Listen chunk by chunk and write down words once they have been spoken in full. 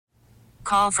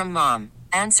Call from mom.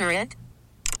 Answer it.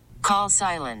 Call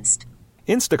silenced.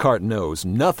 Instacart knows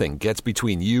nothing gets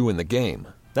between you and the game.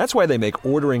 That's why they make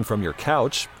ordering from your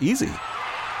couch easy.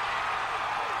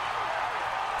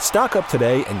 Stock up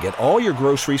today and get all your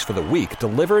groceries for the week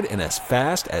delivered in as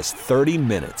fast as 30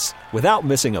 minutes without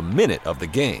missing a minute of the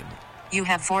game. You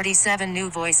have 47 new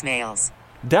voicemails.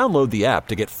 Download the app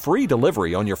to get free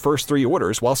delivery on your first 3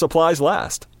 orders while supplies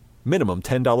last. Minimum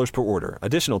 $10 per order.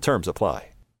 Additional terms apply.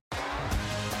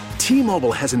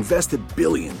 T-Mobile has invested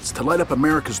billions to light up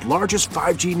America's largest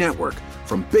 5G network,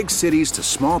 from big cities to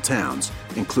small towns,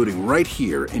 including right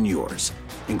here in yours.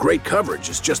 And great coverage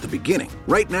is just the beginning.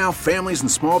 Right now, families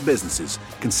and small businesses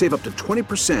can save up to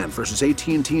 20% versus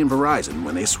AT&T and Verizon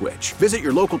when they switch. Visit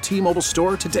your local T-Mobile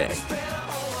store today.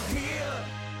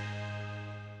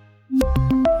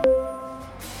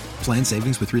 Plan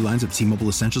savings with 3 lines of T-Mobile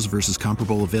Essentials versus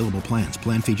comparable available plans.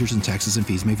 Plan features and taxes and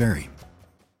fees may vary.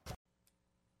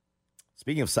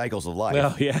 Speaking of cycles of life,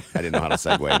 well, yeah. I didn't know how to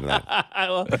segue into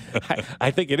that. I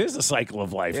think it is a cycle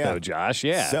of life, though, Josh.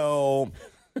 Yeah. So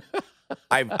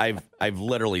I've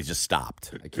literally just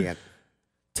stopped. I can't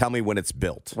tell me when it's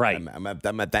built. Right. I'm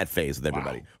at that phase with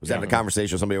everybody. Wow. I was having a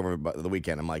conversation with somebody over the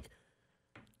weekend. I'm like,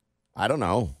 I don't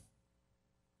know.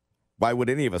 Why would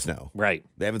any of us know? Right.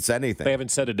 They haven't said anything. They haven't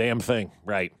said a damn thing.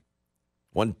 Right.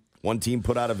 One team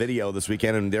put out a video this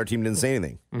weekend, and their team didn't say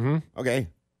anything. Mm-hmm. Okay.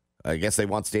 I guess they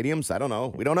want stadiums. I don't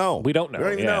know. We don't know. We don't know. We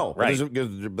don't even know. Right. But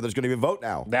there's going to be a vote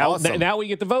now. Now we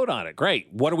get to vote on it.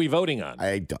 Great. What are we voting on?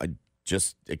 I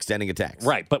just extending a tax.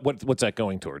 Right. But what's that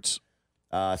going towards?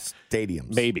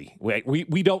 Stadiums. Maybe.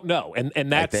 We don't know.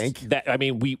 And that's, I think. That, I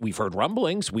mean, we've heard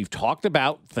rumblings. We've talked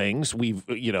about things. We've,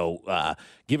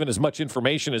 given as much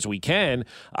information as we can.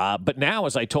 But now,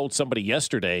 as I told somebody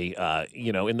yesterday,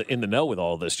 in the know with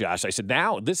all this, Josh, I said,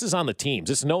 now this is on the teams.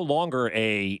 It's no longer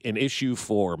an issue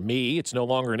for me. It's no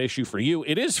longer an issue for you.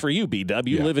 It is for you, B-Dub.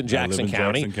 You live in Jackson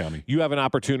County. You have an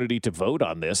opportunity to vote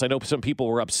on this. I know some people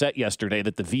were upset yesterday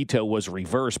that the veto was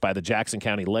reversed by the Jackson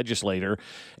County legislature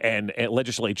and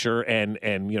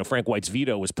Frank White's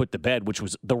veto was put to bed, which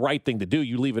was the right thing to do.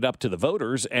 You leave it up to the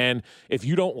voters, and if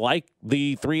you don't like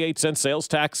the 3/8 cent sales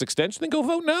tax extension, then go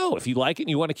vote no. If you like it and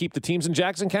you want to keep the teams in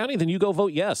Jackson County, then you go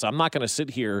vote yes. I'm not going to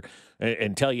sit here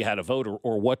and tell you how to vote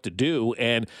or what to do.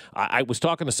 And I was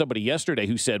talking to somebody yesterday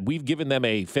who said we've given them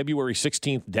a February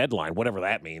 16th deadline, whatever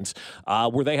that means,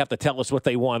 where they have to tell us what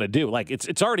they want to do. Like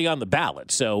it's already on the ballot.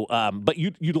 So, but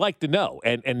you'd like to know,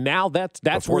 and now that's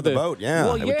before where the vote. Yeah,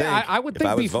 well, I would think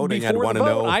if I was voting, I'd want to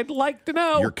know. I'd like to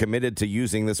know. You're committed to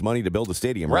using this money to build a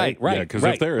stadium, right? Right. Yeah, because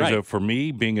if there is, for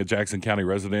me, being a Jackson County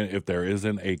resident, if there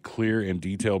isn't a clear and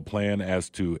detailed plan as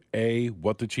to A,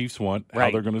 what the Chiefs want,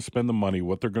 how they're going to spend the money,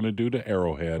 what they're going to do to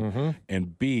Arrowhead,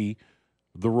 and B,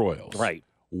 the Royals. Right.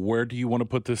 Where do you want to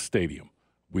put this stadium?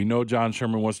 We know John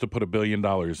Sherman wants to put $1 billion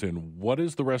in. What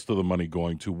is the rest of the money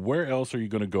going to? Where else are you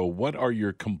going to go? What are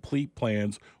your complete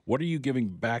plans? What are you giving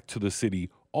back to the city?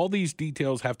 All these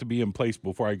details have to be in place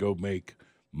before I go make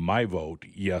my vote,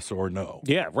 yes or no.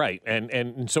 Yeah, right.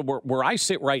 And so where I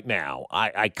sit right now,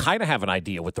 I kind of have an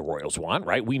idea what the Royals want,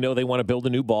 right? We know they want to build a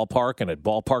new ballpark and a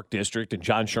ballpark district, and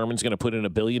John Sherman's going to put in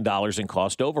 $1 billion in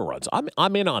cost overruns.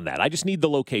 I'm in on that. I just need the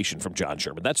location from John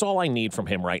Sherman. That's all I need from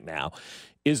him right now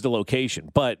is the location.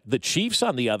 But the Chiefs,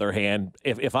 on the other hand,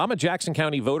 if I'm a Jackson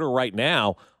County voter right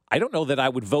now, I don't know that I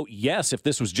would vote yes if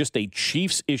this was just a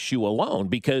Chiefs issue alone,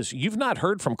 because you've not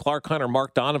heard from Clark Hunt or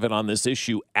Mark Donovan on this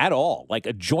issue at all. Like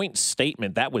a joint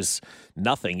statement, that was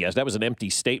nothing. Yes, that was an empty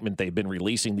statement. They've been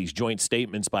releasing these joint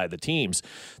statements by the teams.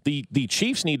 The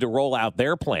Chiefs need to roll out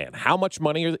their plan. How much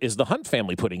money is the Hunt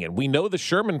family putting in? We know the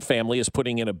Sherman family is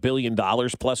putting in $1 billion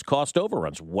plus cost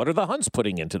overruns. What are the Hunts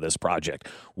putting into this project?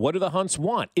 What do the Hunts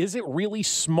want? Is it really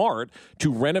smart to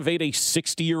renovate a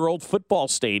 60-year-old football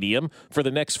stadium for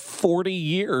the next 40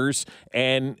 years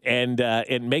and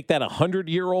make that a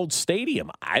 100-year-old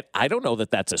stadium? I don't know that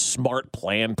that's a smart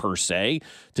plan per se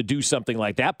to do something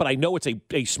like that, but I know it's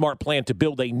a smart plan to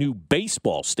build a new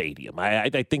baseball stadium.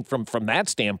 I think from that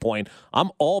standpoint,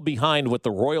 I'm all behind what the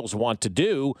Royals want to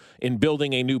do in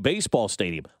building a new baseball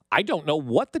stadium. I don't know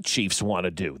what the Chiefs want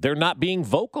to do. They're not being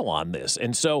vocal on this.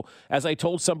 And so, as I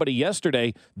told somebody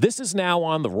yesterday, this is now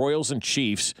on the Royals and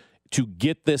Chiefs to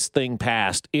get this thing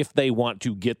passed if they want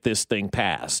to get this thing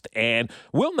passed. And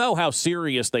we'll know how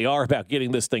serious they are about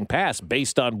getting this thing passed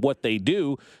based on what they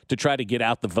do to try to get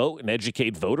out the vote and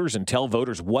educate voters and tell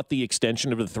voters what the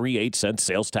extension of the 3/8 cent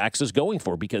sales tax is going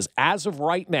for. Because as of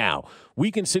right now,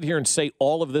 we can sit here and say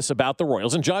all of this about the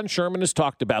Royals. And John Sherman has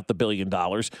talked about the $1 billion,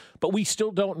 but we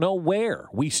still don't know where.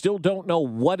 We still don't know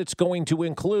what it's going to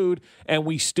include, and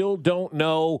we still don't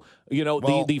know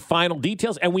the final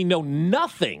details, and we know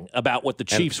nothing about what the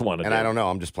Chiefs want to do. And I don't know.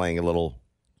 I'm just playing a little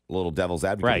devil's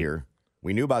advocate here.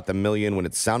 We knew about the $1 million when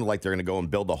it sounded like they're going to go and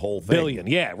build the whole thing. $1 billion,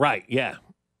 yeah, right, yeah.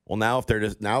 Well, now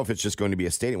if it's just going to be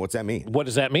a stadium, what's that mean? What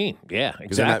does that mean? Yeah,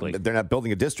 exactly. They're not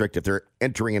building a district if they're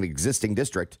entering an existing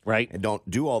district, right? And don't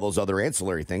do all those other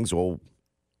ancillary things. Well,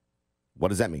 what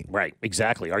does that mean? Right,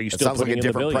 exactly. Are you it still sounds like putting a in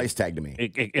different the price tag to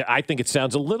me? I think it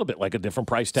sounds a little bit like a different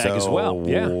price tag as well.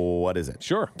 Yeah. What is it?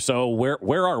 Sure. So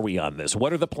where are we on this?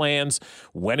 What are the plans?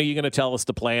 When are you going to tell us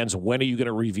the plans? When are you going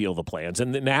to reveal the plans?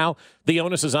 And now the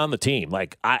onus is on the team.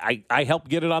 Like I helped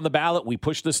get it on the ballot. We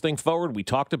pushed this thing forward. We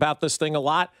talked about this thing a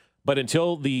lot. But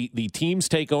until the teams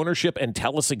take ownership and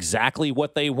tell us exactly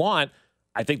what they want,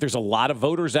 I think there's a lot of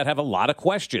voters that have a lot of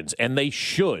questions, and they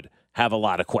should have a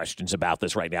lot of questions about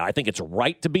this right now. I think it's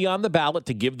right to be on the ballot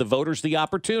to give the voters the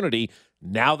opportunity.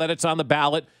 Now that it's on the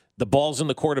ballot, the ball's in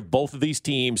the court of both of these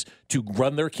teams to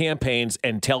run their campaigns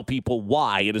and tell people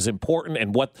why it is important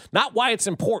and not why it's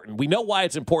important. We know why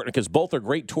it's important because both are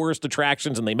great tourist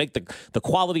attractions and they make the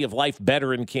quality of life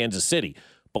better in Kansas City.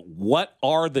 But what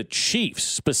are the Chiefs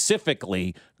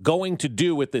specifically going to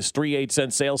do with this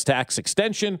 3/8 sales tax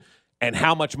extension? And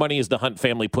how much money is the Hunt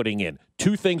family putting in?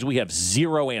 Two things we have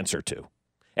zero answer to.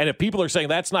 And if people are saying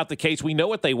that's not the case, we know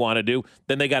what they want to do,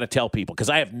 then they got to tell people because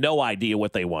I have no idea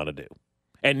what they want to do.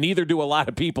 And neither do a lot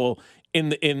of people in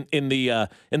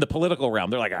the political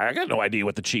realm. They're like, I got no idea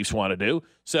what the Chiefs want to do.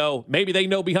 So maybe they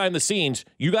know behind the scenes.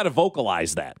 You got to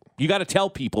vocalize that. You got to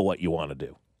tell people what you want to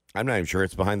do. I'm not even sure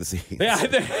it's behind the scenes. From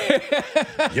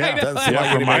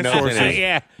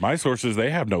my sources, they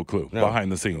have no clue behind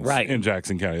the scenes in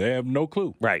Jackson County. They have no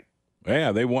clue. Right.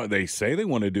 Yeah, they say they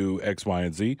want to do X, Y,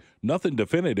 and Z. Nothing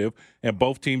definitive. And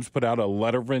both teams put out a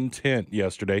letter of intent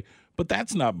yesterday, but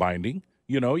that's not binding.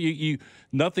 You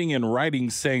nothing in writing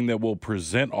saying that we'll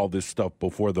present all this stuff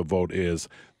before the vote is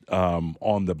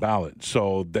on the ballot.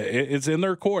 So it's in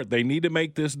their court. They need to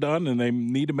make this done, and they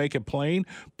need to make it plain,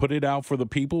 put it out for the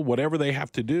people, whatever they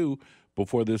have to do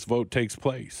before this vote takes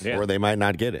place. Yeah. Or they might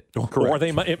not get it. Correct. Or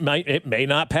it may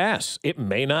not pass. It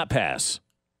may not pass.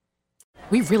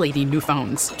 We really need new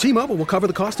phones. T-Mobile will cover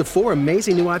the cost of 4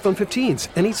 amazing new iPhone 15s,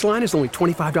 and each line is only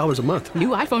 $25 a month. New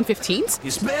iPhone 15s?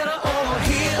 It's better over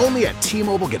here. Only at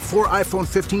T-Mobile, get 4 iPhone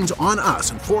 15s on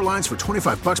us and 4 lines for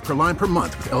 $25 per line per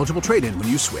month with eligible trade-in when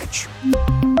you switch.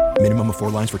 Minimum of 4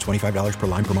 lines for $25 per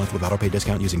line per month with autopay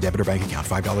discount using debit or bank account.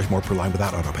 $5 more per line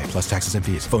without autopay, plus taxes and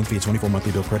fees. Phone fee at 24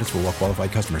 monthly bill credits for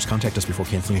well-qualified customers. Contact us before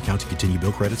canceling account to continue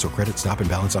bill credits or credit stop and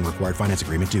balance on required finance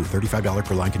agreement due. $35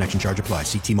 per line connection charge applies.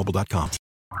 See T-Mobile.com.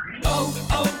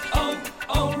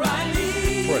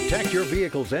 O'Reilly. Protect your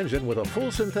vehicle's engine with a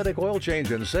full synthetic oil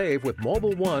change and save with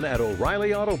Mobil 1 at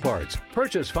O'Reilly Auto Parts.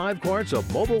 Purchase 5 quarts of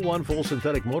Mobil 1 full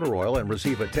synthetic motor oil and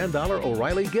receive a $10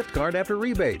 O'Reilly gift card after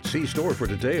rebate. See store for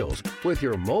details. With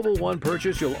your Mobil 1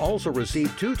 purchase, you'll also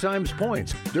receive 2 times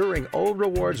points during O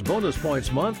Rewards Bonus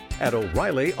Points Month at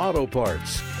O'Reilly Auto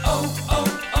Parts.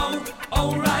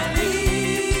 O'Reilly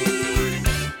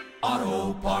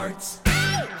Auto Parts.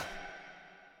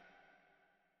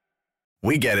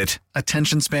 We get it.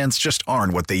 Attention spans just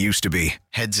aren't what they used to be.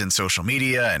 Heads in social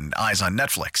media and eyes on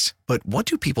Netflix. But what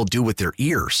do people do with their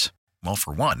ears? Well,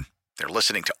 for one, they're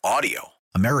listening to audio.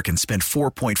 Americans spend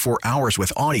 4.4 hours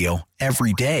with audio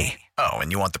every day. Oh,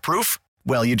 and you want the proof?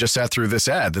 Well, you just sat through this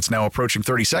ad that's now approaching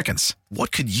 30 seconds.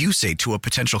 What could you say to a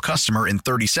potential customer in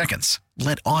 30 seconds?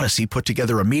 Let Odyssey put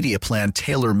together a media plan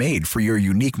tailor-made for your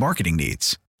unique marketing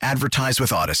needs. Advertise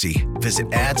with Odyssey.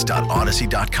 Visit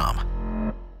ads.odyssey.com.